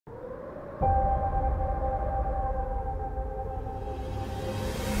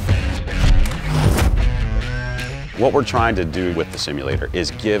What we're trying to do with the simulator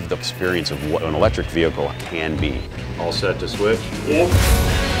is give the experience of what an electric vehicle can be. All set to switch? Yeah.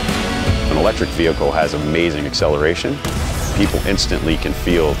 An electric vehicle has amazing acceleration. People instantly can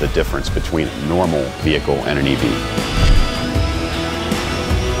feel the difference between a normal vehicle and an EV.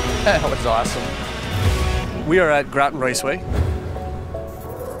 That was awesome. We are at Grattan Raceway.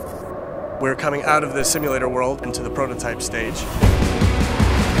 We're coming out of the simulator world into the prototype stage.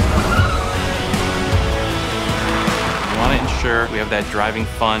 We want to ensure we have that driving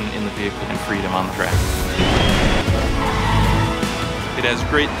fun in the vehicle and freedom on the track. It has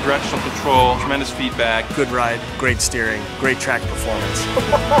great directional control, tremendous feedback. Good ride, great steering, great track performance.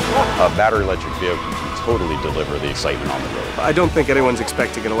 A battery electric vehicle can totally deliver the excitement on the road. I don't think anyone's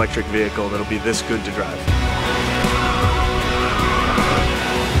expecting an electric vehicle that'll be this good to drive.